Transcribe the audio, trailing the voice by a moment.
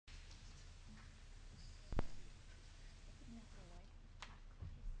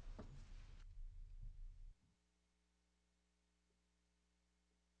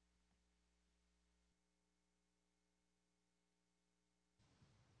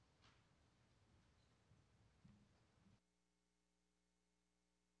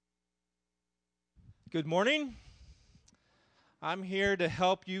Good morning. I'm here to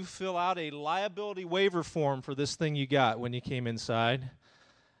help you fill out a liability waiver form for this thing you got when you came inside.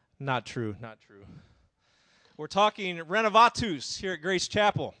 Not true, not true. We're talking renovatus here at Grace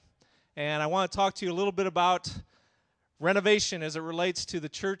Chapel, and I want to talk to you a little bit about renovation as it relates to the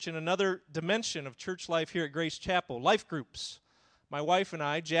church and another dimension of church life here at Grace Chapel, life groups. My wife and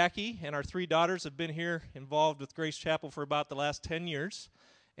I, Jackie, and our 3 daughters have been here involved with Grace Chapel for about the last 10 years.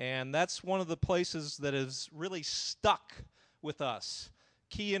 And that's one of the places that is really stuck with us.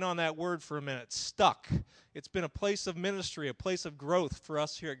 Key in on that word for a minute, stuck. It's been a place of ministry, a place of growth for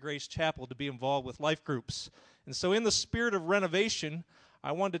us here at Grace Chapel to be involved with life groups. And so in the spirit of renovation,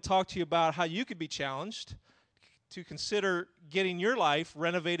 I wanted to talk to you about how you could be challenged to consider getting your life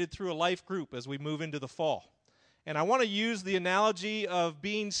renovated through a life group as we move into the fall. And I want to use the analogy of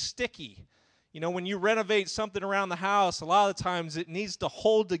being sticky. You know, when you renovate something around the house, a lot of the times it needs to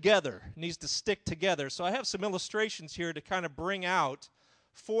hold together, it needs to stick together. So I have some illustrations here to kind of bring out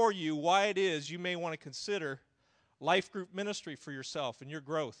for you why it is you may want to consider life group ministry for yourself and your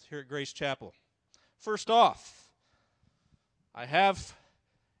growth here at Grace Chapel. First off, I have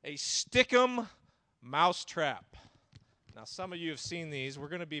a Stick-'em mousetrap. Now, some of you have seen these. We're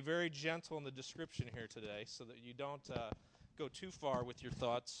going to be very gentle in the description here today so that you don't go too far with your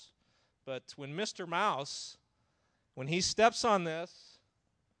thoughts. But when Mr. Mouse, when he steps on this,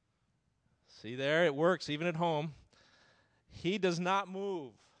 see there, it works even at home, he does not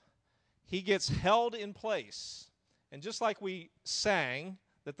move. He gets held in place. And just like we sang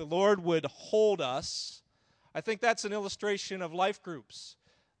that the Lord would hold us, I think that's an illustration of life groups.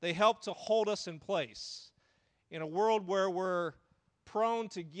 They help to hold us in place. In a world where we're prone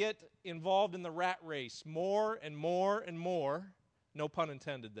to get involved in the rat race more and more and more, no pun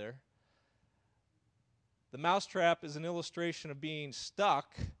intended there, the mousetrap is an illustration of being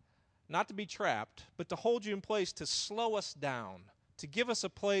stuck, not to be trapped, but to hold you in place, to slow us down, to give us a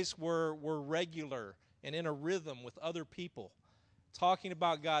place where we're regular and in a rhythm with other people, talking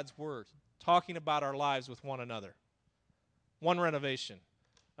about God's Word, talking about our lives with one another. One renovation.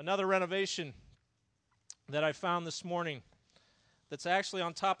 Another renovation that I found this morning that's actually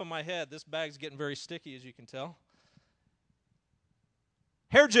on top of my head. This bag's getting very sticky, as you can tell.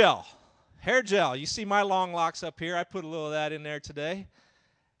 Hair gel. Hair gel. You see my long locks up here. I put a little of that in there today.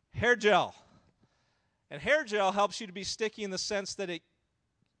 Hair gel. And hair gel helps you to be sticky in the sense that it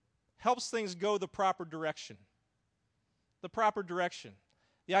helps things go the proper direction. The proper direction.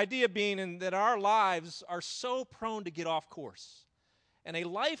 The idea being that our lives are so prone to get off course. And a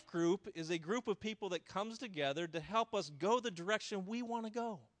life group is a group of people that comes together to help us go the direction we want to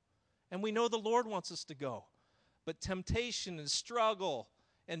go. And we know the Lord wants us to go. But temptation and struggle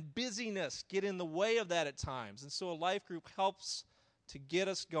and busyness get in the way of that at times. And so a life group helps to get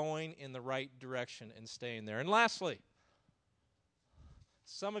us going in the right direction and staying there. And lastly,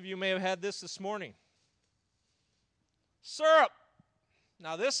 some of you may have had this morning. Syrup.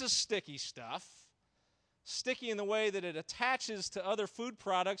 Now this is sticky stuff. Sticky in the way that it attaches to other food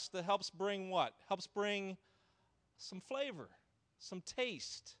products that helps bring what? Helps bring some flavor, some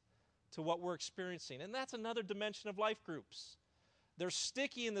taste to what we're experiencing. And that's another dimension of life groups. They're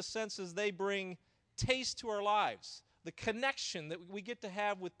sticky in the senses they bring taste to our lives. The connection that we get to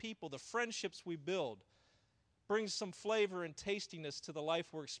have with people, the friendships we build, brings some flavor and tastiness to the life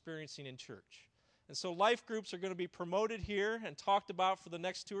we're experiencing in church. And so life groups are going to be promoted here and talked about for the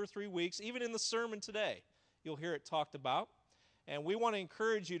next 2 or 3 weeks. Even in the sermon today, you'll hear it talked about. And we want to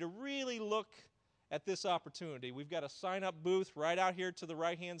encourage you to really look at this opportunity. We've got a sign-up booth right out here to the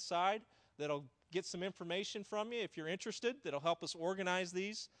right-hand side that'll get some information from you if you're interested. That'll help us organize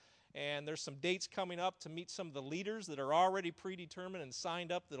these. And there's some dates coming up to meet some of the leaders that are already predetermined and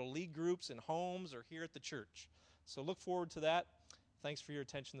signed up that'll lead groups in homes or here at the church. So look forward to that. Thanks for your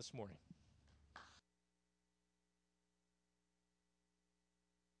attention this morning.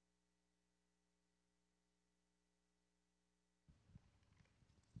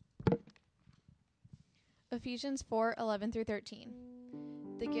 Ephesians 4:11-13.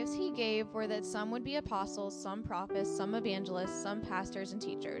 The gifts he gave were that some would be apostles, some prophets, some evangelists, some pastors and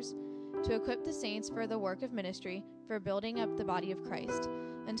teachers, to equip the saints for the work of ministry, for building up the body of Christ,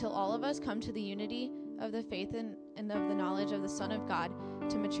 until all of us come to the unity of the faith and of the knowledge of the Son of God,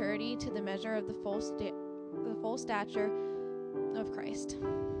 to maturity, to the measure of the full stature of Christ.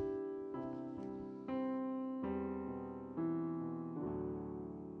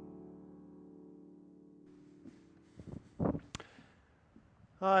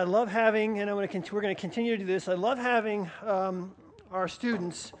 I love having, and we're going to continue to do this. I love having our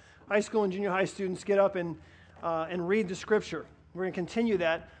students, high school and junior high students, get up and read the Scripture. We're going to continue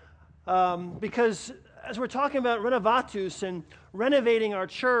that. because as we're talking about renovatus and renovating our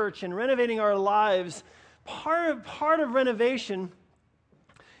church and renovating our lives, part of renovation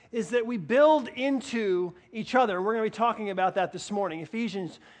is that we build into each other. And we're going to be talking about that this morning.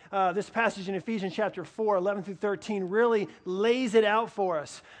 This passage in Ephesians chapter 4, 11 through 13 really lays it out for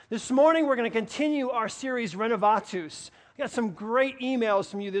us. This morning we're going to continue our series Renovatus. I got some great emails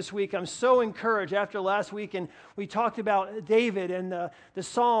from you this week. I'm so encouraged after last week, and we talked about David and the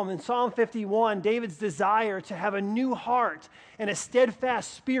Psalm. In Psalm 51, David's desire to have a new heart and a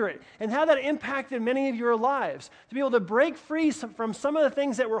steadfast spirit, and how that impacted many of your lives. To be able to break free from some of the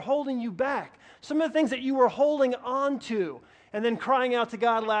things that were holding you back, some of the things that you were holding on to, and then crying out to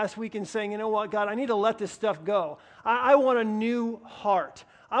God last week and saying, you know what, God, I need to let this stuff go. I want a new heart.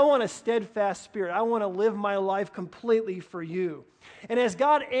 I want a steadfast spirit. I want to live my life completely for you. And as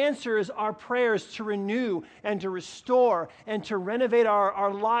God answers our prayers to renew and to restore and to renovate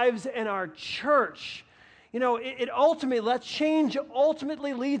our lives and our church, that change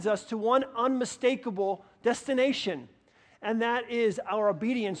ultimately leads us to one unmistakable destination, and that is our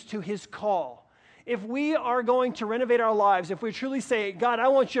obedience to His call. If we are going to renovate our lives, if we truly say, God, I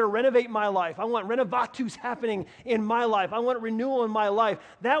want you to renovate my life, I want renovatus happening in my life, I want renewal in my life,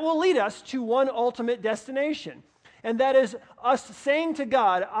 that will lead us to one ultimate destination. And that is us saying to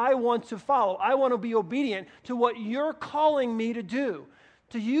God, I want to follow, I want to be obedient to what you're calling me to do,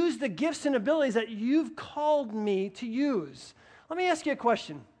 to use the gifts and abilities that you've called me to use. Let me ask you a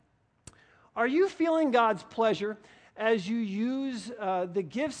question. Are you feeling God's pleasure as you use the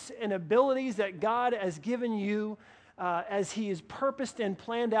gifts and abilities that God has given you as He has purposed and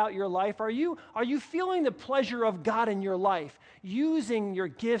planned out your life? Are you feeling the pleasure of God in your life, using your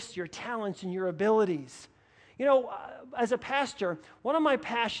gifts, your talents, and your abilities? As a pastor, one of my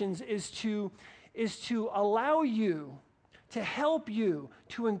passions is to allow you, to help you,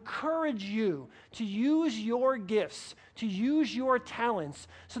 to encourage you to use your gifts, to use your talents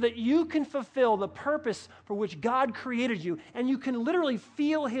so that you can fulfill the purpose for which God created you, and you can literally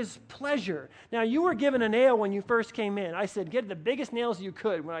feel His pleasure. Now, you were given a nail when you first came in. I said, get the biggest nails you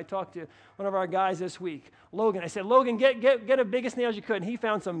could when I talked to one of our guys this week, Logan. I said, Logan, get the biggest nails you could, and he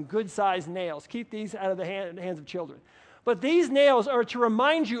found some good-sized nails. Keep these out of the hands of children. But these nails are to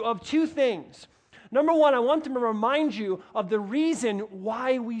remind you of two things. Number one, I want them to remind you of the reason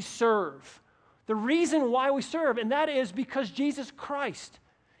why we serve. The reason why we serve, and that is because Jesus Christ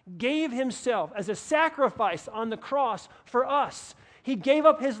gave Himself as a sacrifice on the cross for us. He gave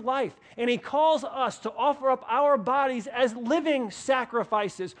up His life, and He calls us to offer up our bodies as living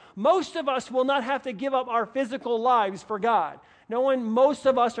sacrifices. Most of us will not have to give up our physical lives for God. Most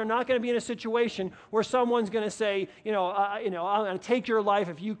of us are not going to be in a situation where someone's going to say, I'm going to take your life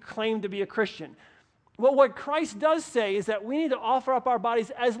if you claim to be a Christian. Well, what Christ does say is that we need to offer up our bodies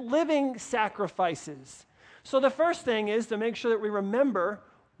as living sacrifices. So the first thing is to make sure that we remember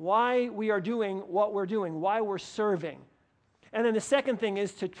why we are doing what we're doing, why we're serving. And then the second thing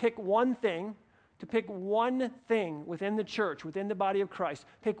is to pick one thing within the church, within the body of Christ.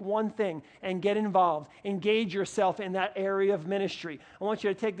 Pick one thing and get involved. Engage yourself in that area of ministry. I want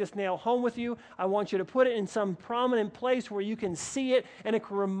you to take this nail home with you. I want you to put it in some prominent place where you can see it, and it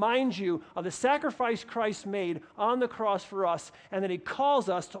can remind you of the sacrifice Christ made on the cross for us, and that He calls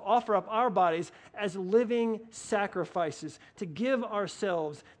us to offer up our bodies as living sacrifices, to give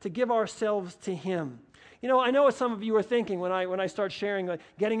ourselves to Him. I know what some of you are thinking when I start sharing,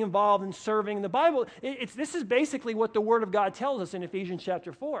 getting involved in serving. The Bible, this is basically what the Word of God tells us in Ephesians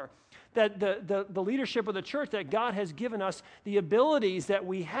chapter 4, that the leadership of the church, that God has given us the abilities that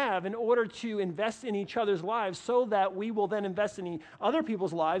we have in order to invest in each other's lives so that we will then invest in other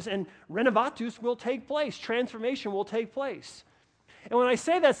people's lives, and renovatus will take place, transformation will take place. And when I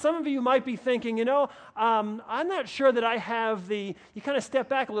say that, some of you might be thinking, I'm not sure that I have you kind of step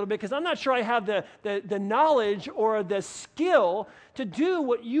back a little bit, because I'm not sure I have the knowledge or the skill to do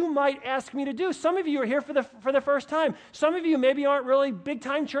what you might ask me to do. Some of you are here for the first time. Some of you maybe aren't really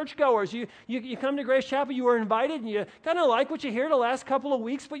big-time churchgoers. You come to Grace Chapel, you were invited, and you kind of like what you hear the last couple of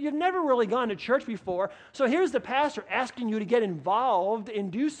weeks, but you've never really gone to church before. So here's the pastor asking you to get involved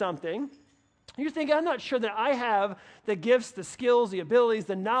and do something. You're thinking, I'm not sure that I have the gifts, the skills, the abilities,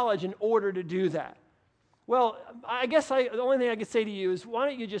 the knowledge in order to do that. Well, I guess the only thing I could say to you is, why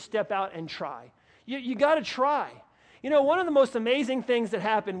don't you just step out and try? You got to try. You know, one of the most amazing things that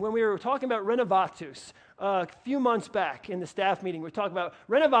happened when we were talking about Renovatus a few months back in the staff meeting, we were talking about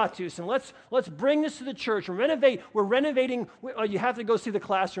Renovatus, and let's bring this to the church. We're renovating. You have to go see the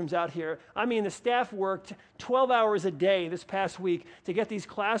classrooms out here. I mean, the staff worked 12 hours a day this past week to get these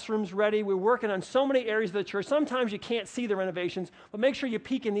classrooms ready. We're working on so many areas of the church. Sometimes you can't see the renovations, but make sure you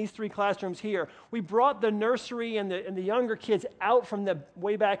peek in these 3 classrooms here. We brought the nursery and the younger kids out from the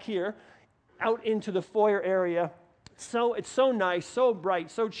way back here, out into the foyer area. So it's so nice, so bright,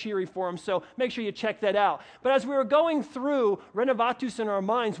 so cheery for them. So make sure you check that out. But as we were going through Renovatus in our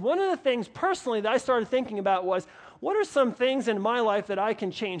minds, one of the things personally that I started thinking about was, what are some things in my life that I can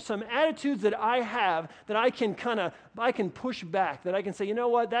change? Some attitudes that I have that I can push back, that I can say, you know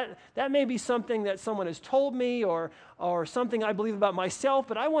what, that may be something that someone has told me or something I believe about myself,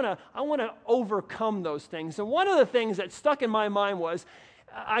 but I want to overcome those things. And one of the things that stuck in my mind was,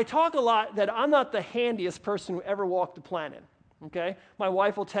 I talk a lot that I'm not the handiest person who ever walked the planet, okay? My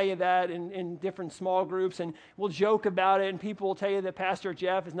wife will tell you that in different small groups, and we'll joke about it, and people will tell you that Pastor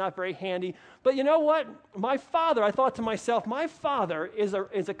Jeff is not very handy. But you know what? My father, I thought to myself, my father is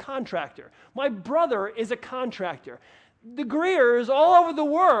a contractor. My brother is a contractor. The Greers all over the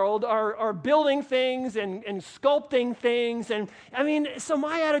world are building things and sculpting things. And I mean, so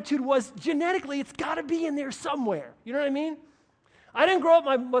my attitude was, genetically, it's got to be in there somewhere. You know what I mean? I didn't grow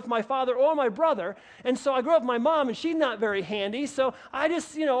up with my father or my brother, and so I grew up with my mom, and she's not very handy, so I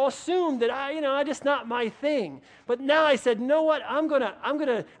just, assumed that I just not my thing. But now I said, you know what? I'm gonna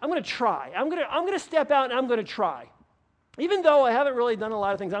try. I'm gonna step out and I'm gonna try. Even though I haven't really done a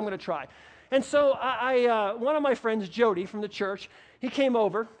lot of things, I'm gonna try. And so one of my friends, Jody from the church, he came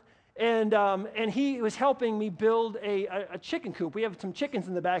over. And he was helping me build a chicken coop. We have some chickens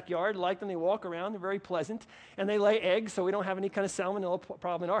in the backyard. I like them. They walk around. They're very pleasant. And they lay eggs, so we don't have any kind of salmonella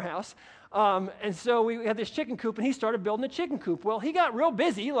problem in our house. And so we had this chicken coop, and he started building a chicken coop. Well, he got real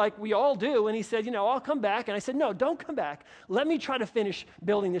busy, like we all do, and he said, I'll come back. And I said, no, don't come back. Let me try to finish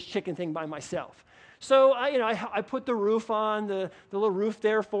building this chicken thing by myself. So I put the roof on, the little roof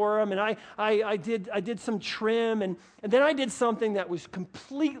there for him, and I did some trim, and then I did something that was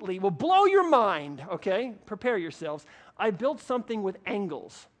completely, will blow your mind, okay? Prepare yourselves. I built something with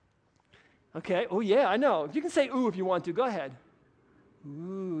angles, okay? Oh, yeah, I know. You can say ooh if you want to. Go ahead.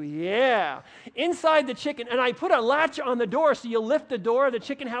 Ooh, yeah. Inside the chicken, and I put a latch on the door, so you lift the door of the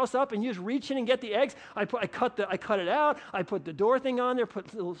chicken house up, and you just reach in and get the eggs. I cut it out. I put the door thing on there,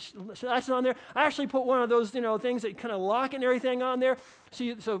 put little latches on there. I actually put one of those, things that kind of lock and everything on there,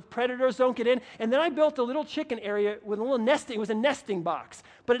 so predators don't get in. And then I built a little chicken area with a little nesting. It was a nesting box,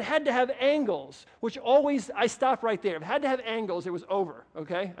 but it had to have angles, which always I stopped right there. If it had to have angles, it was over.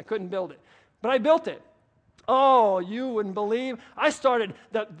 Okay, I couldn't build it, but I built it. Oh, you wouldn't believe. I started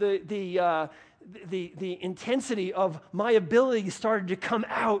the intensity of my ability started to come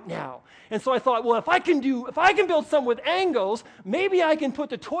out now. And so I thought, well, if I can build something with angles, maybe I can put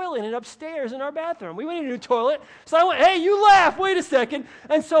the toilet in it upstairs in our bathroom. We need a new toilet. So I went, hey, you laugh, wait a second.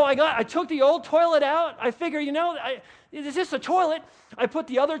 And so I took the old toilet out. I figured, is this a toilet? I put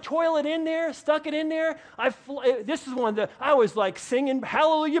the other toilet in there, stuck it in there. This is one that I was like singing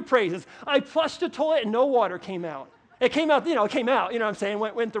hallelujah praises. I flushed the toilet and no water came out. It came out, you know what I'm saying?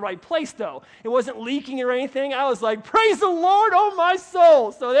 Went the right place though. It wasn't leaking or anything. I was like, praise the Lord, oh my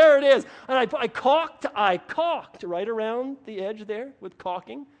soul. So there it is. And I caulked right around the edge there with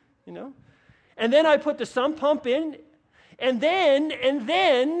caulking, And then I put the sump pump in. And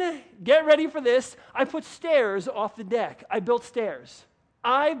then, get ready for this, I put stairs off the deck. I built stairs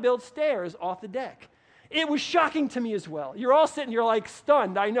off the deck. It was shocking to me as well. You're all sitting, you're like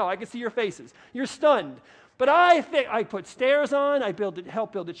stunned. I know, I can see your faces. You're stunned. But I put stairs on,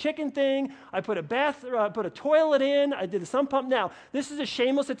 helped build a chicken thing, I put a toilet in, I did a sump pump. Now, this is a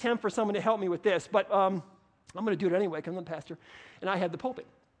shameless attempt for someone to help me with this, but I'm going to do it anyway because I'm the pastor, and I had the pulpit.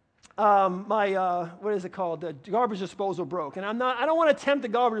 What is it called? The garbage disposal broke. And I don't want to tempt the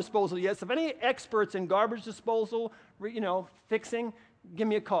garbage disposal yet. So if any experts in garbage disposal, fixing, give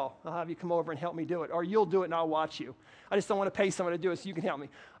me a call. I'll have you come over and help me do it. Or you'll do it and I'll watch you. I just don't want to pay someone to do it so you can help me.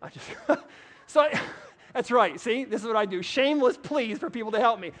 That's right. See, this is what I do. Shameless pleas for people to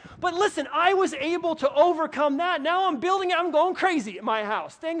help me. But listen, I was able to overcome that. Now I'm building it. I'm going crazy at my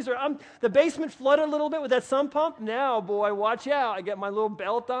house. The basement flooded a little bit with that sump pump. Now, boy, watch out. I get my little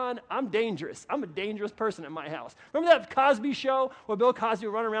belt on. I'm dangerous. I'm a dangerous person at my house. Remember that Cosby show where Bill Cosby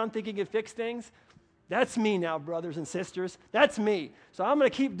would run around thinking he could fix things? That's me now, brothers and sisters. That's me. So I'm going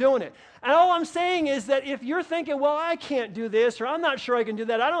to keep doing it. And all I'm saying is that if you're thinking, well, I can't do this, or I'm not sure I can do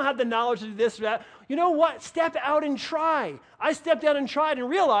that, I don't have the knowledge to do this or that, you know what? Step out and try. I stepped out and tried and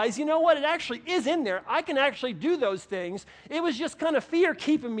realized, you know what? It actually is in there. I can actually do those things. It was just kind of fear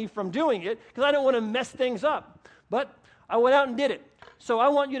keeping me from doing it because I don't want to mess things up. But I went out and did it. So I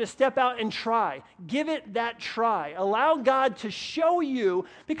want you to step out and try. Give it that try. Allow God to show you,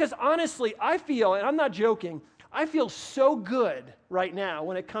 because honestly, I feel, and I'm not joking, I feel so good right now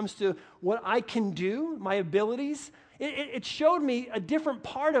when it comes to what I can do, my abilities. It showed me a different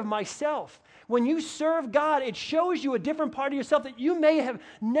part of myself. When you serve God, it shows you a different part of yourself that you may have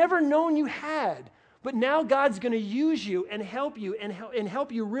never known you had. But now God's going to use you and help you and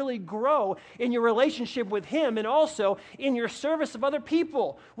help you really grow in your relationship with Him and also in your service of other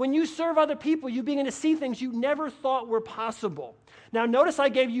people. When you serve other people, you begin to see things you never thought were possible. Now, notice I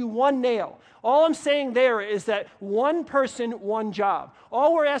gave you one nail. All I'm saying there is that one person, one job.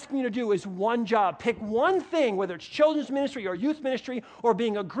 All we're asking you to do is one job. Pick one thing, whether it's children's ministry or youth ministry or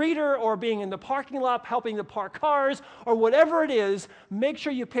being a greeter or being in the parking lot helping to park cars or whatever it is. Make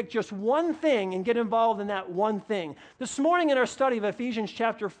sure you pick just one thing and get involved in that one thing. This morning in our study of Ephesians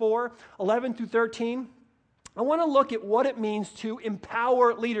chapter 4, 11 through 13, I want to look at what it means to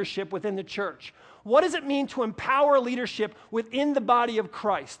empower leadership within the church. What does it mean to empower leadership within the body of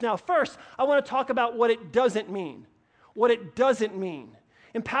Christ? Now, first, I want to talk about what it doesn't mean. What it doesn't mean.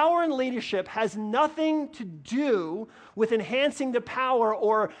 Empowering leadership has nothing to do with enhancing the power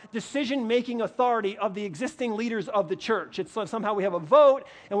or decision-making authority of the existing leaders of the church. It's somehow we have a vote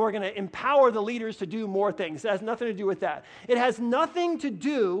and we're going to empower the leaders to do more things. It has nothing to do with that. It has nothing to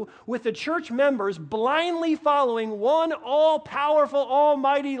do with the church members blindly following one all-powerful,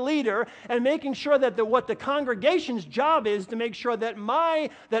 almighty leader and making sure that what the congregation's job is to make sure that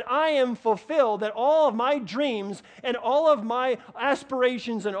I am fulfilled, that all of my dreams and all of my aspirations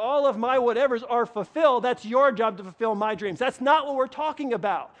and all of my whatevers are fulfilled. That's your job to fulfill my dreams. That's not what we're talking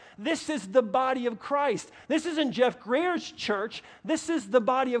about. This is the body of Christ. This isn't Jeff Greer's church. This is the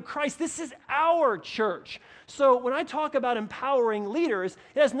body of Christ. This is our church. So when I talk about empowering leaders,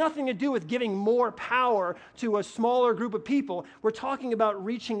 it has nothing to do with giving more power to a smaller group of people. We're talking about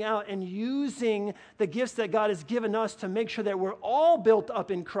reaching out and using the gifts that God has given us to make sure that we're all built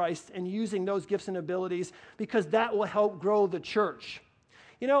up in Christ and using those gifts and abilities because that will help grow the church.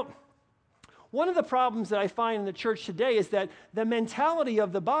 You know, one of the problems that I find in the church today is that the mentality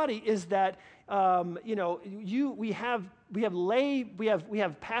of the body is that, we have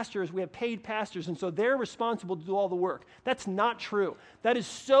pastors, we have paid pastors, and so they're responsible to do all the work. That's not true. That is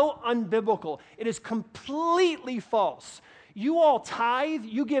so unbiblical. It is completely false. You all tithe,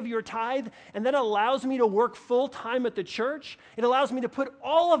 you give your tithe, and that allows me to work full time at the church. It allows me to put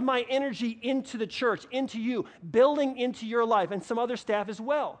all of my energy into the church, into you, building into your life, and some other staff as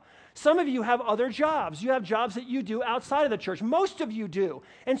well. Some of you have other jobs. You have jobs that you do outside of the church. Most of you do.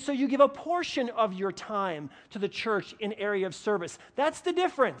 And so you give a portion of your time to the church in area of service. That's the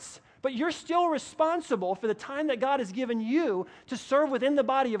difference. But you're still responsible for the time that God has given you to serve within the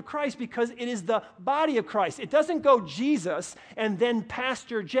body of Christ because it is the body of Christ. It doesn't go Jesus and then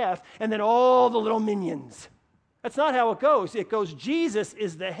Pastor Jeff and then all the little minions. That's not how it goes. It goes Jesus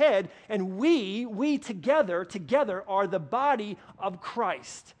is the head and we together are the body of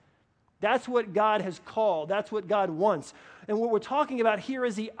Christ. That's what God has called. That's what God wants. And what we're talking about here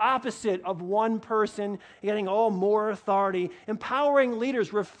is the opposite of one person getting all more authority. Empowering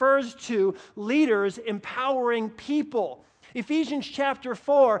leaders refers to leaders empowering people. Ephesians chapter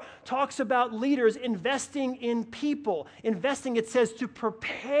 4 talks about leaders investing in people. Investing, it says, to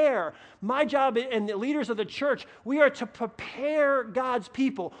prepare. My job and the leaders of the church, we are to prepare God's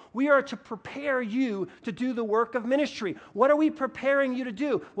people. We are to prepare you to do the work of ministry. What are we preparing you to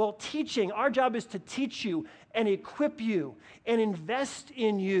do? Well, teaching. Our job is to teach you and equip you and invest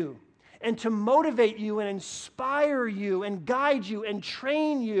in you and to motivate you and inspire you and guide you and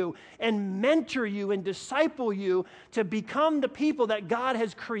train you and mentor you and disciple you to become the people that God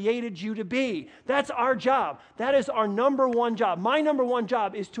has created you to be. That's our job. That is our number one job. My number one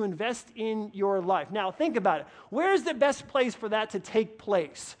job is to invest in your life. Now, think about it. Where is the best place for that to take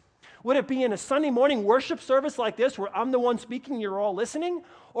place? Would it be in a Sunday morning worship service like this where I'm the one speaking and you're all listening?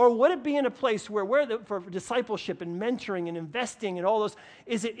 Or would it be in a place where for discipleship and mentoring and investing and all those,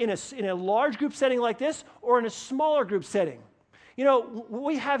 is it in a large group setting like this or in a smaller group setting? You know, what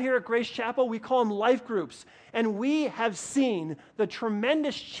we have here at Grace Chapel, we call them life groups. And we have seen the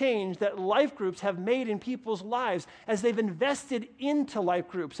tremendous change that life groups have made in people's lives as they've invested into life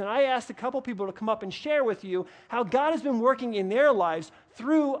groups. And I asked a couple people to come up and share with you how God has been working in their lives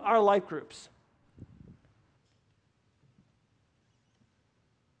through our life groups.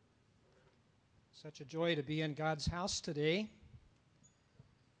 Such a joy to be in God's house today.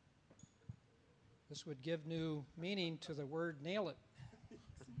 This would give new meaning to the word nail it.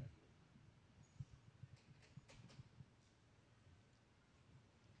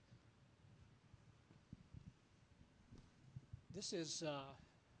 This is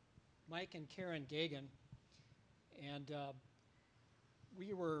Mike and Karen Gagan, and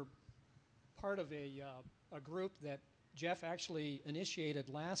we were part of a group that Jeff actually initiated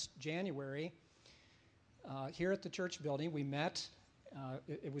last January here at the church building. We met.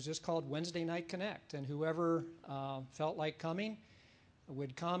 It was just called Wednesday Night Connect, and whoever felt like coming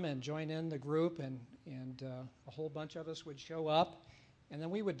would come and join in the group, and a whole bunch of us would show up, and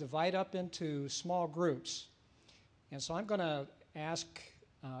then we would divide up into small groups. And so I'm going to ask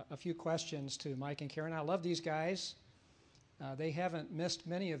a few questions to Mike and Karen. I love these guys. They haven't missed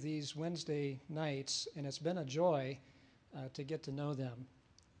many of these Wednesday nights, and it's been a joy to get to know them.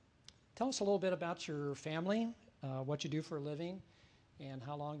 Tell us a little bit about your family, what you do for a living, and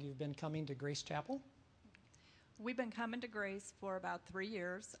how long you've been coming to Grace Chapel. We've been coming to Grace for about 3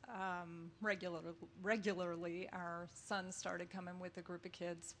 years. Regularly, our son started coming with a group of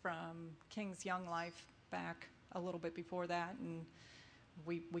kids from King's Young Life back a little bit before that, and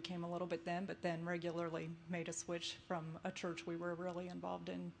we came a little bit then, but then regularly made a switch from a church we were really involved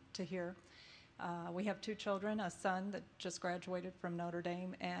in to here. We have 2 children, a son that just graduated from Notre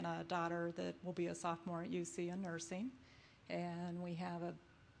Dame and a daughter that will be a sophomore at UC in nursing. And we have a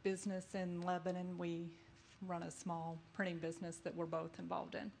business in Lebanon. We run a small printing business that we're both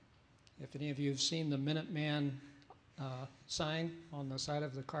involved in. If any of you have seen the Minuteman sign on the side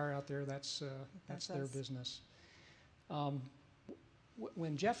of the car out there, that's their business.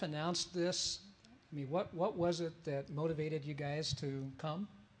 When Jeff announced this, I mean, what was it that motivated you guys to come?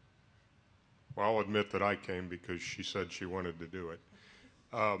 Well, I'll admit that I came because she said she wanted to do it.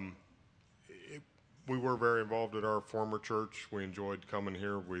 We were very involved at our former church. We enjoyed coming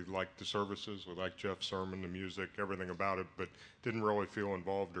here. We liked the services. We liked Jeff's sermon, the music, everything about it, but didn't really feel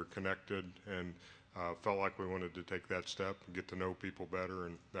involved or connected, and felt like we wanted to take that step and get to know people better,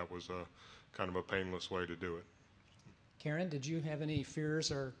 and that was a kind of a painless way to do it. Karen, did you have any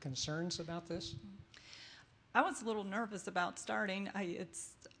fears or concerns about this? I was a little nervous about starting.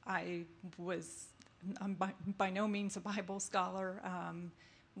 I'm by no means a Bible scholar.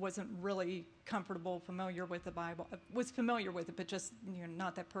 Wasn't really familiar with the Bible. Was familiar with it, but just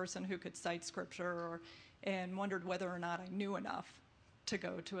not that person who could cite scripture, and wondered whether or not I knew enough to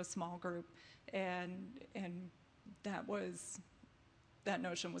go to a small group, and that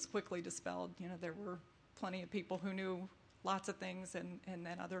notion was quickly dispelled. There were plenty of people who knew lots of things, and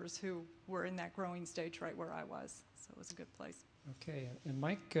then others who were in that growing stage right where I was. So it was a good place. Okay, and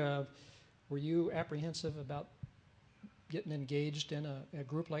Mike, were you apprehensive about getting engaged in a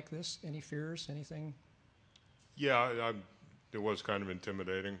group like this? Any fears, anything? Yeah, it was kind of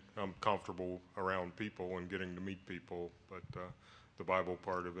intimidating. I'm comfortable around people and getting to meet people, but the Bible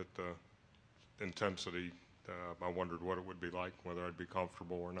part of it, the intensity, I wondered what it would be like, whether I'd be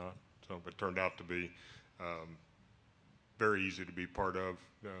comfortable or not. So it turned out to be very easy to be part of,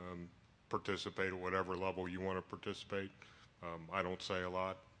 participate at whatever level you want to participate. I don't say a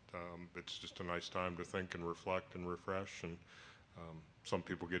lot. It's just a nice time to think and reflect and refresh, and some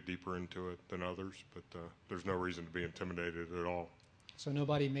people get deeper into it than others, but there's no reason to be intimidated at all. So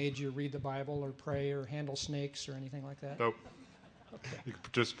nobody made you read the Bible or pray or handle snakes or anything like that? Nope. Okay. You can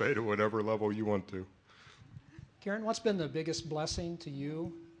participate at whatever level you want to. Karen, what's been the biggest blessing to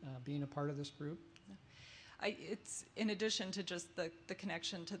you being a part of this group? It's in addition to just the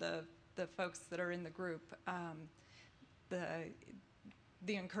connection to the folks that are in the group,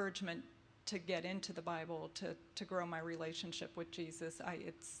 the encouragement to get into the Bible, to grow my relationship with Jesus.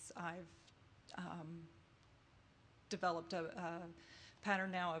 I've developed a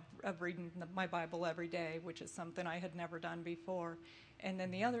pattern now of reading my Bible every day, which is something I had never done before. And then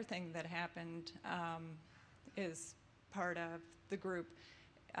the other thing that happened is part of the group.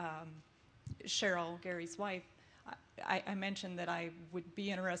 Cheryl, Gary's wife, I mentioned that I would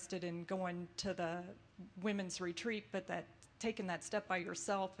be interested in going to the women's retreat, but that taking that step by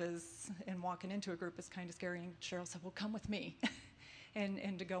yourself and walking into a group is kind of scary. And Cheryl said, well, come with me.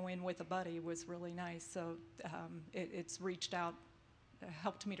 and to go in with a buddy was really nice. So it's reached out,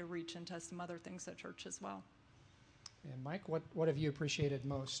 helped me to reach into some other things at church as well. And Mike, what have you appreciated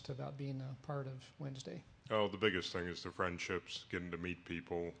most about being a part of Wednesday? Oh, the biggest thing is the friendships, getting to meet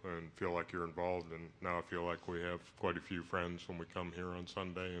people and feel like you're involved. And now I feel like we have quite a few friends when we come here on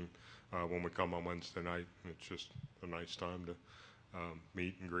Sunday and when we come on Wednesday night. It's just a nice time to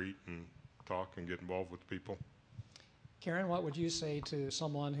meet and greet and talk and get involved with people. Karen, what would you say to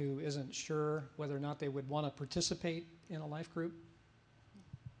someone who isn't sure whether or not they would want to participate in a life group?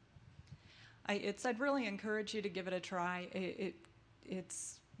 I'd really encourage you to give it a try.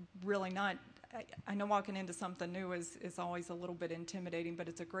 It's really not, I know walking into something new is always a little bit intimidating, but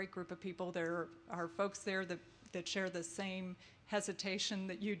it's a great group of people. There are folks there that share the same hesitation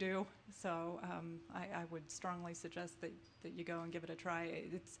that you do. So I would strongly suggest that you go and give it a try.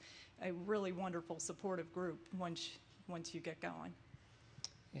 It's a really wonderful, supportive group once you get going.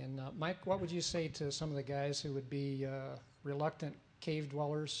 And Mike, what would you say to some of the guys who would be reluctant cave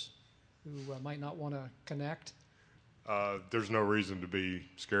dwellers who might not want to connect? There's no reason to be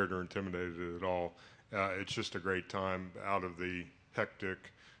scared or intimidated at all. It's just a great time out of the hectic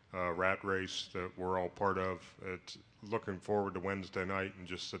rat race that we're all part of. It's looking forward to Wednesday night and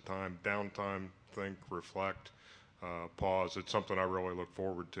just the downtime, think, reflect, pause. It's something I really look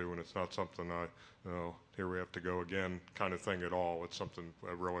forward to, and it's not something here we have to go again kind of thing at all. It's something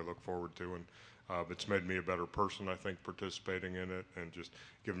I really look forward to, and it's made me a better person, I think, participating in it and just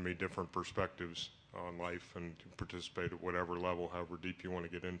giving me different perspectives on life and to participate at whatever level, however deep you want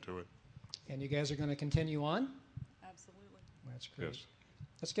to get into it. And you guys are going to continue on? Absolutely. That's great. Yes.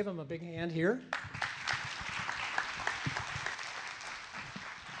 Let's give them a big hand here.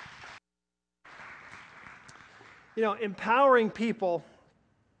 You know, empowering people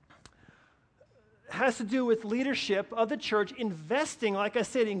has to do with leadership of the church, investing, like I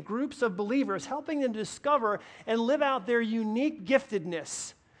said, in groups of believers, helping them discover and live out their unique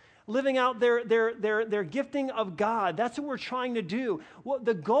giftedness, living out their gifting of God. That's what we're trying to do. What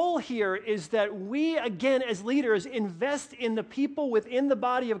the goal here is that we, again, as leaders, invest in the people within the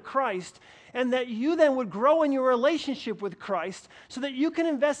body of Christ, and that you then would grow in your relationship with Christ so that you can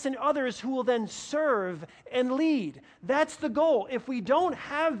invest in others who will then serve and lead. That's the goal. If we don't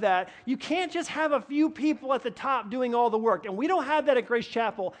have that, you can't just have a few people at the top doing all the work. And we don't have that at Grace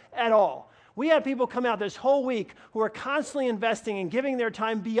Chapel at all. We had people come out this whole week who are constantly investing and giving their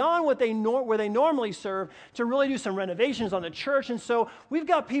time beyond where they normally serve to really do some renovations on the church. And so we've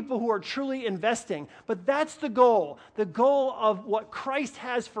got people who are truly investing. But that's the goal. The goal of what Christ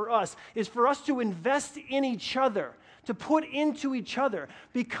has for us is for us to invest in each other, to put into each other,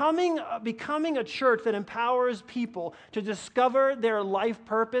 becoming a church that empowers people to discover their life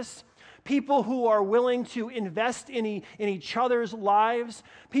purpose, people who are willing to invest in each other's lives,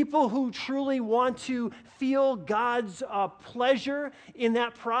 people who truly want to feel God's pleasure in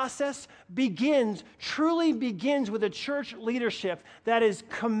that process, truly begins with a church leadership that is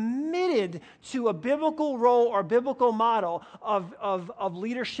committed to a biblical role or biblical model of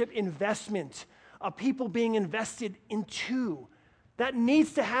leadership investment, of people being invested into. That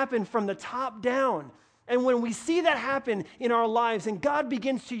needs to happen from the top down. And when we see that happen in our lives and God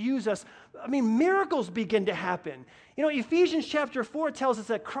begins to use us, miracles begin to happen. You know, Ephesians chapter 4 tells us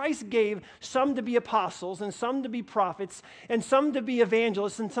that Christ gave some to be apostles and some to be prophets and some to be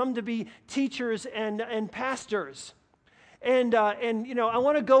evangelists and some to be teachers and pastors. And you know, I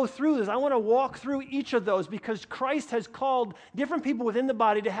want to go through this. I want to walk through each of those because Christ has called different people within the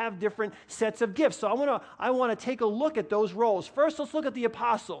body to have different sets of gifts. So I want to take a look at those roles. First, let's look at the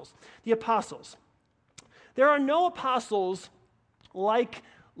apostles. The apostles. There are no apostles like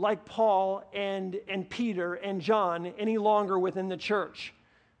Paul and Peter and John any longer within the church.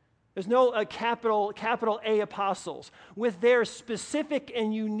 There's no capital A apostles with their specific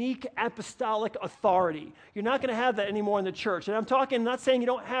and unique apostolic authority. You're not going to have that anymore in the church. And I'm not saying you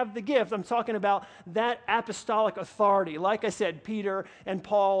don't have the gift. I'm talking about that apostolic authority. Like I said, Peter and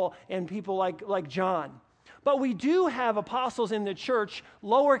Paul and people like John. But we do have apostles in the church,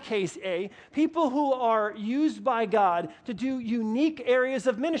 lowercase a, people who are used by God to do unique areas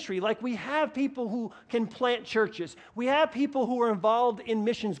of ministry. Like we have people who can plant churches. We have people who are involved in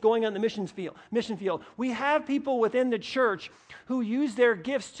missions, going on the mission field. We have people within the church who use their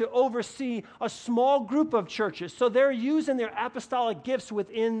gifts to oversee a small group of churches. So they're using their apostolic gifts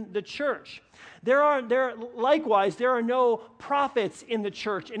within the church. Likewise, there are no prophets in the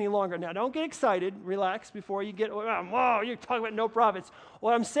church any longer. Now, don't get excited. Relax before you get, whoa, you're talking about no prophets.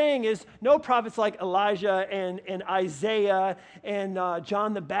 What I'm saying is no prophets like Elijah and Isaiah and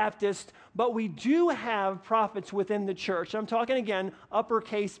John the Baptist, but we do have prophets within the church. I'm talking again,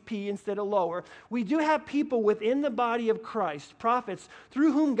 uppercase P instead of lower. We do have people within the body of Christ, prophets,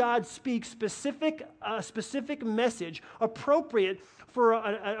 through whom God speaks specific message appropriate for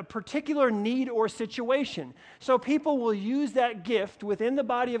a particular need or situation. So people will use that gift within the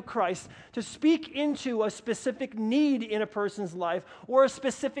body of Christ to speak into a specific need in a person's life or a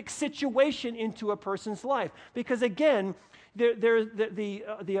specific situation into a person's life. Because again,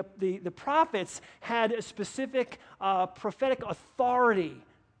 The prophets had a specific prophetic authority,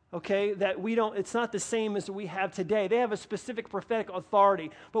 okay, that it's not the same as we have today. They have a specific prophetic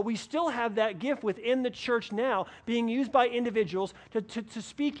authority, but we still have that gift within the church now being used by individuals to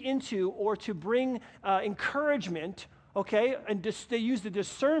speak into or to bring encouragement, okay, and they use the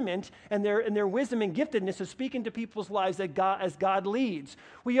discernment and their wisdom and giftedness to speak into people's lives as God leads.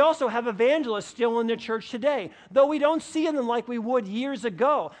 We also have evangelists still in the church today, though we don't see them like we would years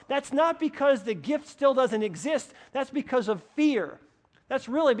ago. That's not because the gift still doesn't exist. That's because of fear. That's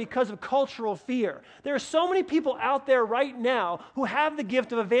really because of cultural fear. There are so many people out there right now who have the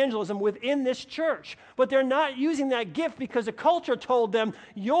gift of evangelism within this church, but they're not using that gift because the culture told them,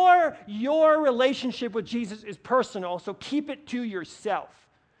 your relationship with Jesus is personal, so keep it to yourself.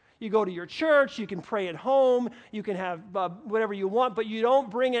 You go to your church, you can pray at home, you can have whatever you want, but you don't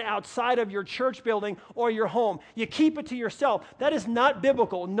bring it outside of your church building or your home. You keep it to yourself. That is not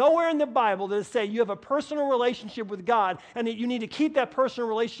biblical. Nowhere in the Bible does it say you have a personal relationship with God and that you need to keep that personal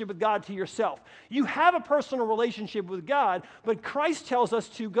relationship with God to yourself. You have a personal relationship with God, but Christ tells us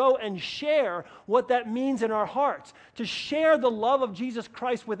to go and share what that means in our hearts, to share the love of Jesus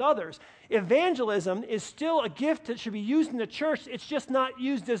Christ with others. Evangelism is still a gift that should be used in the church. It's just not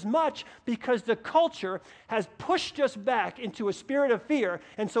used as much because the culture has pushed us back into a spirit of fear,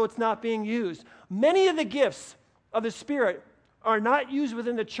 and so it's not being used. Many of the gifts of the Spirit are not used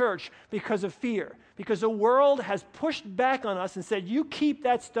within the church because of fear, because the world has pushed back on us and said, you keep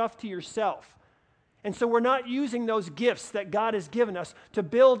that stuff to yourself. And so we're not using those gifts that God has given us to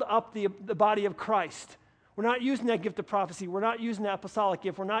build up the body of Christ. We're not using that gift of prophecy. We're not using that apostolic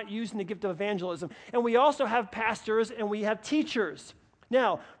gift. We're not using the gift of evangelism. And we also have pastors and we have teachers.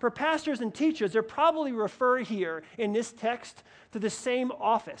 Now, for pastors and teachers, they're probably refer here in this text to the same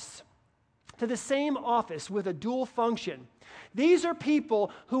office with a dual function. These are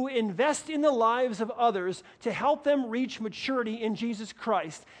people who invest in the lives of others to help them reach maturity in Jesus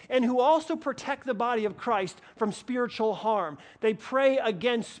Christ, and who also protect the body of Christ from spiritual harm. They pray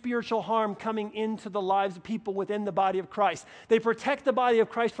against spiritual harm coming into the lives of people within the body of Christ. They protect the body of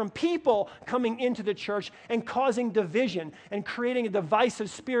Christ from people coming into the church and causing division and creating a divisive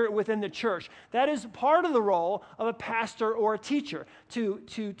spirit within the church. That is part of the role of a pastor or a teacher,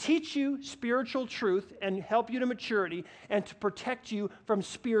 to teach you spiritual truth and help you to maturity and to protect you from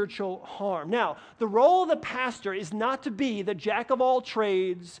spiritual harm. Now, the role of the pastor is not to be the jack of all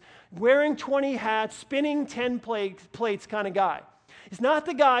trades, wearing 20 hats, spinning 10 plates kind of guy. He's not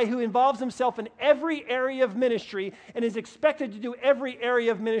the guy who involves himself in every area of ministry and is expected to do every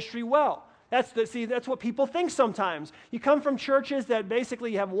area of ministry well. That's what people think sometimes. You come from churches that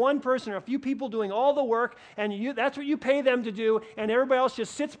basically have one person or a few people doing all the work, and that's what you pay them to do, and everybody else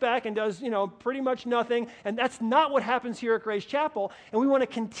just sits back and does, pretty much nothing. And that's not what happens here at Grace Chapel. And we want to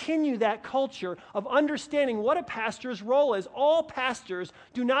continue that culture of understanding what a pastor's role is. All pastors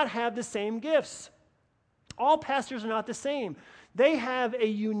do not have the same gifts. All pastors are not the same. They have a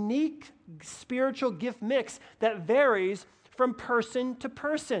unique spiritual gift mix that varies from person to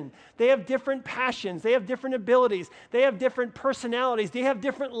person. They have different passions. They have different abilities. They have different personalities. They have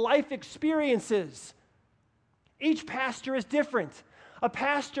different life experiences. Each pastor is different. A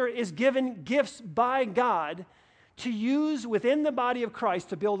pastor is given gifts by God to use within the body of Christ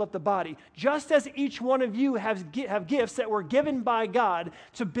to build up the body, just as each one of you have gifts that were given by God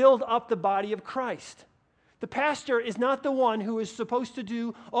to build up the body of Christ. The pastor is not the one who is supposed to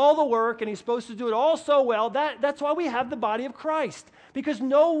do all the work and he's supposed to do it all so well. That's why we have the body of Christ, because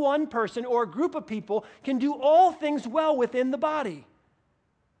no one person or a group of people can do all things well within the body.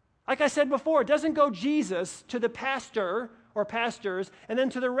 Like I said before, it doesn't go Jesus to the pastor or pastors and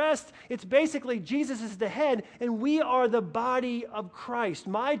then to the rest. It's basically Jesus is the head and we are the body of Christ.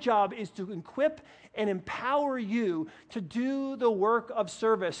 My job is to equip and empower you to do the work of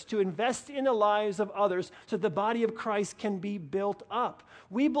service, to invest in the lives of others so the body of Christ can be built up.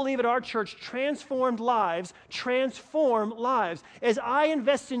 We believe at our church, transformed lives transform lives. As I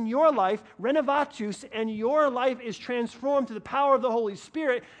invest in your life, renovatus, and your life is transformed to the power of the Holy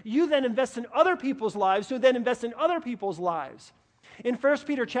Spirit, you then invest in other people's lives, who then invest in other people's lives. In 1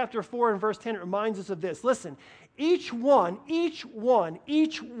 Peter chapter 4 and verse 10, it reminds us of this. Listen, each one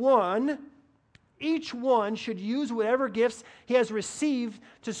should use whatever gifts he has received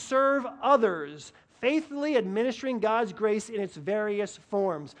to serve others, faithfully administering God's grace in its various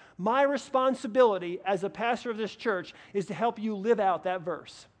forms. My responsibility as a pastor of this church is to help you live out that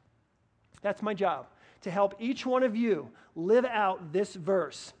verse. That's my job, to help each one of you live out this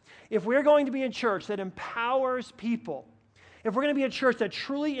verse. If we're going to be a church that empowers people if we're going to be a church that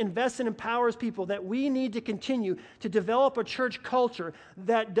truly invests and empowers people, that we need to continue to develop a church culture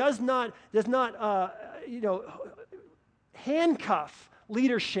that does not handcuff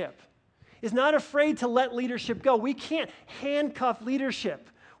leadership, is not afraid to let leadership go. We can't handcuff leadership.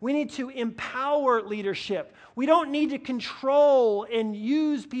 We need to empower leadership. We don't need to control and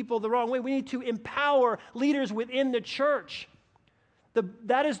use people the wrong way. We need to empower leaders within the church.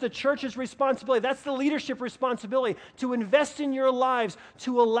 That is the church's responsibility. That's the leadership responsibility, to invest in your lives,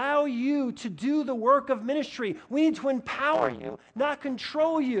 to allow you to do the work of ministry. We need to empower you, not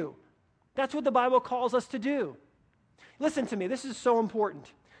control you. That's what the Bible calls us to do. Listen to me. This is so important.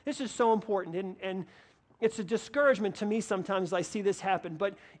 This is so important. And it's a discouragement to me sometimes as I see this happen.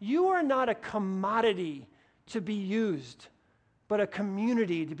 But you are not a commodity to be used, but a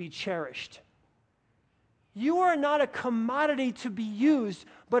community to be cherished. You are not a commodity to be used,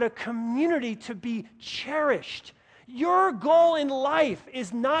 but a community to be cherished. Your goal in life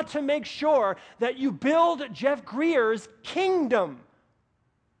is not to make sure that you build Jeff Greer's kingdom.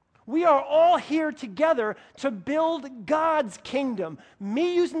 We are all here together to build God's kingdom.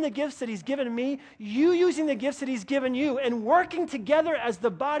 Me using the gifts that He's given me, you using the gifts that He's given you, and working together as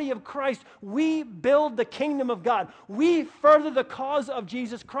the body of Christ, we build the kingdom of God. We further the cause of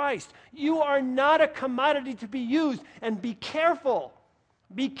Jesus Christ. You are not a commodity to be used, and be careful.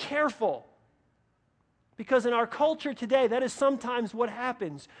 Be careful. Because in our culture today, that is sometimes what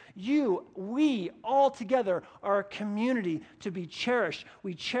happens. We all together are a community to be cherished.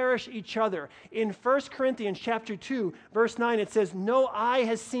 We cherish each other. In 1 Corinthians chapter 2, verse 9, it says, "No eye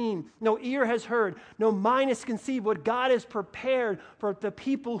has seen, no ear has heard, no mind has conceived what God has prepared for the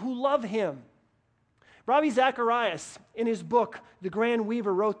people who love Him." Ravi Zacharias, in his book, The Grand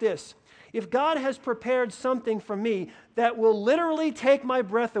Weaver, wrote this: "If God has prepared something for me that will literally take my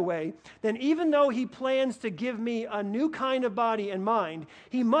breath away, then even though He plans to give me a new kind of body and mind,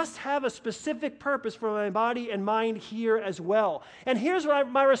 He must have a specific purpose for my body and mind here as well." And here's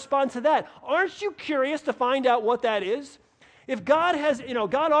my response to that. Aren't you curious to find out what that is? If God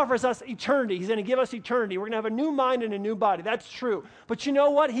God offers us eternity. He's going to give us eternity. We're going to have a new mind and a new body. That's true. But you know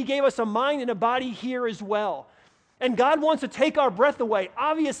what? He gave us a mind and a body here as well. And God wants to take our breath away,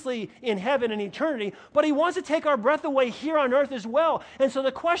 obviously in heaven and eternity, but He wants to take our breath away here on earth as well. And so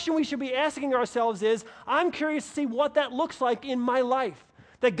the question we should be asking ourselves is, I'm curious to see what that looks like in my life.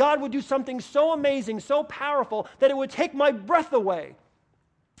 That God would do something so amazing, so powerful, that it would take my breath away.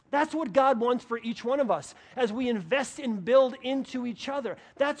 That's what God wants for each one of us as we invest and build into each other.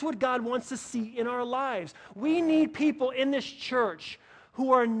 That's what God wants to see in our lives. We need people in this church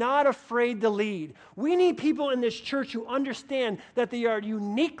who are not afraid to lead. We need people in this church who understand that they are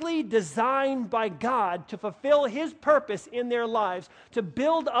uniquely designed by God to fulfill His purpose in their lives, to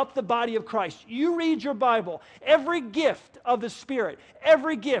build up the body of Christ. You read your Bible, every gift of the Spirit,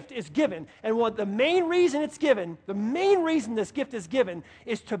 every gift is given. And what the main reason it's given, the main reason this gift is given,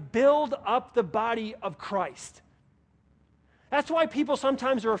 is to build up the body of Christ. That's why people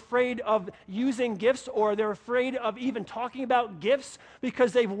sometimes are afraid of using gifts, or they're afraid of even talking about gifts,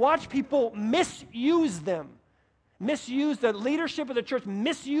 because they've watched people misuse them. Misuse the leadership of the church,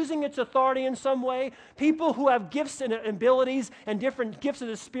 misusing its authority in some way. People who have gifts and abilities and different gifts of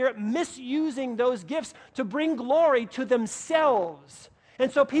the Spirit, misusing those gifts to bring glory to themselves. And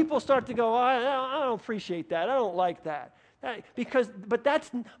so people start to go, I don't appreciate that. I don't like that.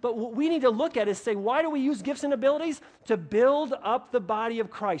 But what we need to look at is say, why do we use gifts and abilities? To build up the body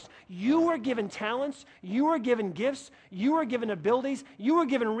of Christ. You were given talents, you were given gifts, you were given abilities, you were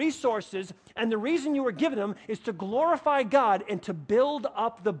given resources, and the reason you were given them is to glorify God and to build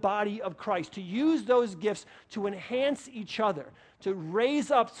up the body of Christ, to use those gifts to enhance each other, to raise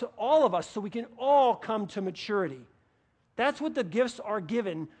up to all of us so we can all come to maturity. That's what the gifts are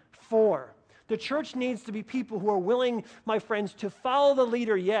given for. The church needs to be people who are willing, my friends, to follow the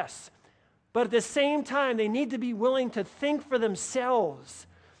leader, yes. But at the same time, they need to be willing to think for themselves.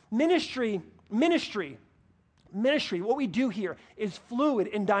 Ministry, what we do here is fluid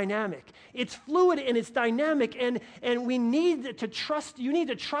and dynamic. It's fluid and it's dynamic, and we need to trust, you need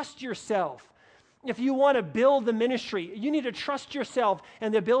to trust yourself. If you want to build the ministry, you need to trust yourself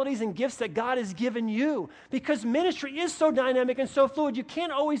and the abilities and gifts that God has given you. Because ministry is so dynamic and so fluid, you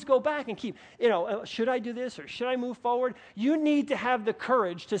can't always go back and keep, should I do this or should I move forward? You need to have the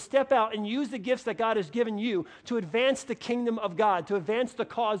courage to step out and use the gifts that God has given you to advance the kingdom of God, to advance the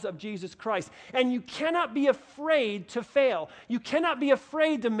cause of Jesus Christ. And you cannot be afraid to fail. You cannot be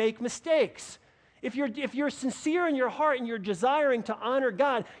afraid to make mistakes. If you're sincere in your heart and you're desiring to honor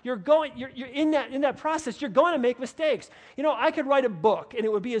God, you're in that process, you're going to make mistakes. I could write a book and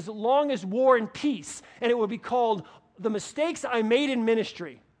it would be as long as War and Peace, and it would be called the mistakes I made in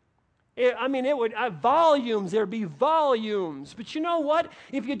ministry, it would volumes. There'd be volumes. But you know what?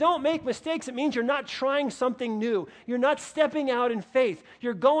 If you don't make mistakes, it means you're not trying something new. You're not stepping out in faith.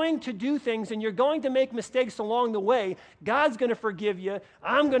 You're going to do things, and you're going to make mistakes along the way. God's going to forgive you.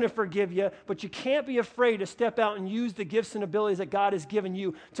 I'm going to forgive you. But you can't be afraid to step out and use the gifts and abilities that God has given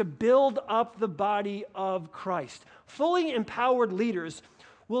you to build up the body of Christ. Fully empowered leaders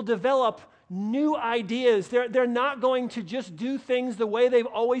will develop new ideas. They're not going to just do things the way they've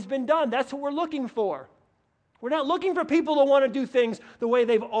always been done. That's what we're looking for. We're not looking for people who want to do things the way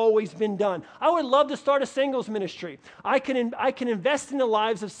they've always been done. I would love to start a singles ministry. I can invest in the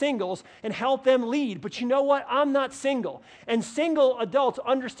lives of singles and help them lead. But you know what? I'm not single. And single adults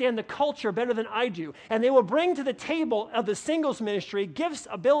understand the culture better than I do. And they will bring to the table of the singles ministry gifts,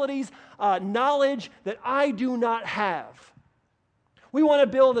 abilities, knowledge that I do not have. We want to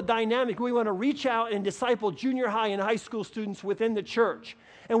build a dynamic. We want to reach out and disciple junior high and high school students within the church.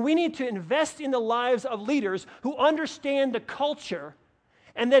 And we need to invest in the lives of leaders who understand the culture,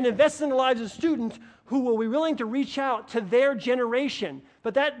 and then invest in the lives of students who will be willing to reach out to their generation.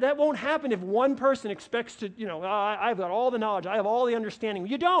 But that won't happen if one person expects to, I've got all the knowledge, I have all the understanding.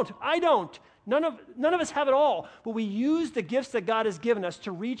 You don't. I don't. None of us have it all. But we use the gifts that God has given us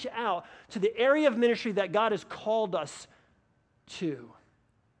to reach out to the area of ministry that God has called us to.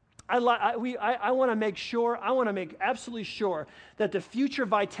 I want to make absolutely sure that the future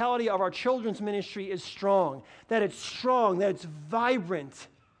vitality of our children's ministry is strong, that it's vibrant.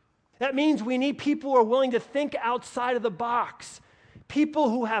 That means we need people who are willing to think outside of the box, people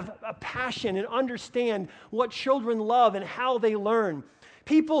who have a passion and understand what children love and how they learn.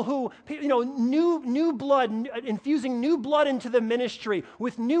 People who, new blood, infusing new blood into the ministry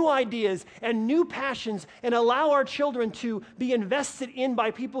with new ideas and new passions, and allow our children to be invested in by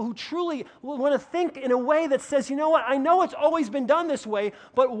people who truly want to think in a way that says, you know what, I know it's always been done this way,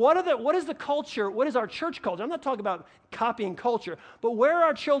 but what is the culture, what is our church culture? I'm not talking about copying culture, but where are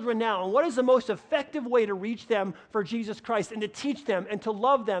our children now, and what is the most effective way to reach them for Jesus Christ and to teach them and to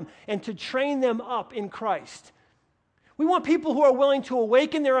love them and to train them up in Christ? We want people who are willing to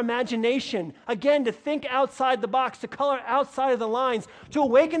awaken their imagination, again, to think outside the box, to color outside of the lines, to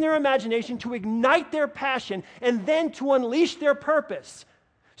awaken their imagination, to ignite their passion, and then to unleash their purpose.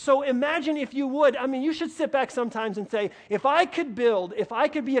 So imagine, if you would, you should sit back sometimes and say, if I could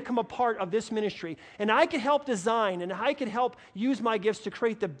become a part of this ministry, and I could help design, and I could help use my gifts to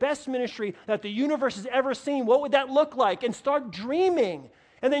create the best ministry that the universe has ever seen, what would that look like? And start dreaming.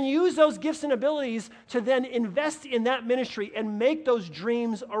 And then use those gifts and abilities to then invest in that ministry and make those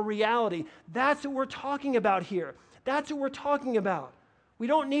dreams a reality. That's what we're talking about here. That's what we're talking about. We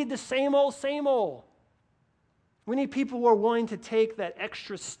don't need the same old, same old. We need people who are willing to take that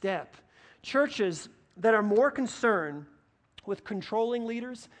extra step. Churches that are more concerned with controlling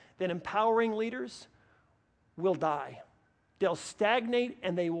leaders than empowering leaders will die. They'll stagnate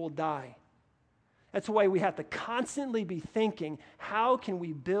and they will die. That's why we have to constantly be thinking, how can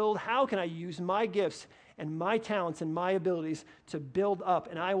I use my gifts and my talents and my abilities to build up?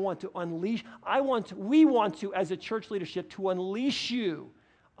 And we want to, as a church leadership, to unleash you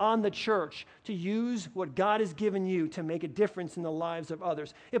on the church to use what God has given you to make a difference in the lives of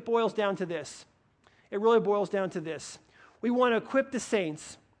others. It boils down to this. It really boils down to this. We want to equip the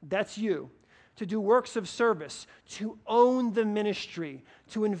saints, that's you, to do works of service, to own the ministry,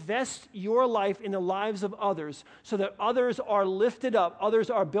 to invest your life in the lives of others so that others are lifted up, others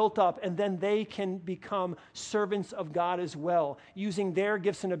are built up, and then they can become servants of God as well, using their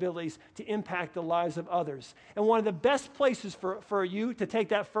gifts and abilities to impact the lives of others. And one of the best places for you to take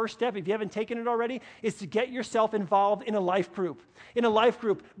that first step, if you haven't taken it already, is to get yourself involved in a life group. In a life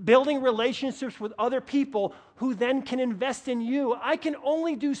group, building relationships with other people who then can invest in you. I can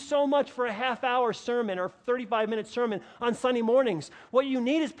only do so much for a half-hour sermon or 35-minute sermon on Sunday mornings. What you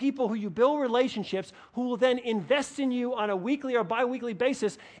need is people who you build relationships who will then invest in you on a weekly or bi-weekly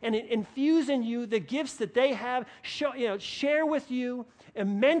basis and infuse in you the gifts that they have, share with you,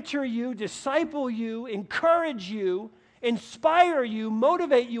 and mentor you, disciple you, encourage you, inspire you,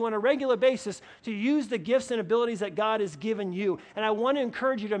 motivate you on a regular basis to use the gifts and abilities that God has given you. And I want to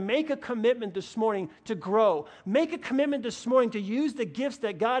encourage you to make a commitment this morning to grow. Make a commitment this morning to use the gifts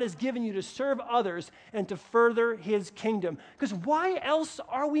that God has given you to serve others and to further His kingdom. Because why else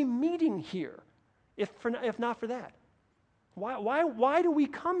are we meeting here if not for that? Why do we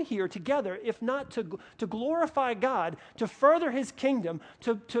come here together if not to glorify God, to further His kingdom,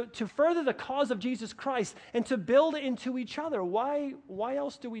 to further the cause of Jesus Christ, and to build into each other? Why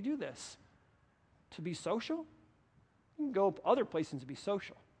else do we do this? To be social? You can go other places to be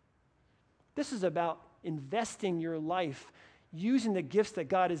social. This is about investing your life, using the gifts that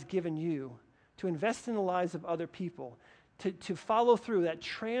God has given you to invest in the lives of other people, to follow through that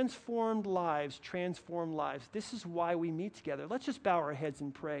transformed lives. This is why we meet together. Let's just bow our heads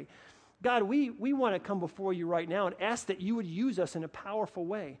and pray. God, we want to come before you right now and ask that you would use us in a powerful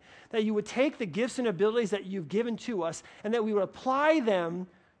way, that you would take the gifts and abilities that you've given to us and that we would apply them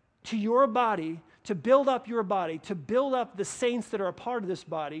to your body, to build up your body, to build up the saints that are a part of this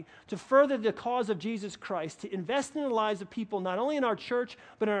body, to further the cause of Jesus Christ, to invest in the lives of people, not only in our church,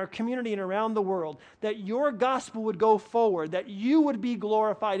 but in our community and around the world, that your gospel would go forward, that you would be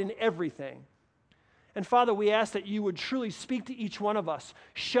glorified in everything. And Father, we ask that you would truly speak to each one of us.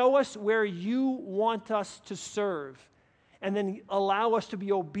 Show us where you want us to serve, and then allow us to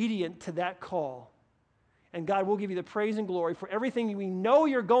be obedient to that call. And God, we'll give you the praise and glory for everything we know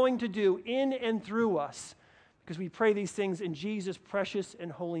you're going to do in and through us, because we pray these things in Jesus' precious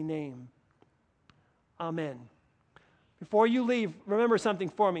and holy name. Amen. Before you leave, remember something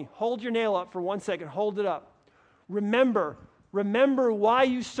for me. Hold your nail up for 1 second. Hold it up. Remember why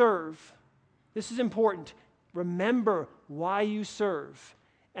you serve. This is important. Remember why you serve,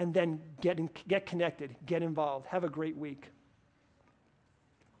 and then get connected, get involved. Have a great week.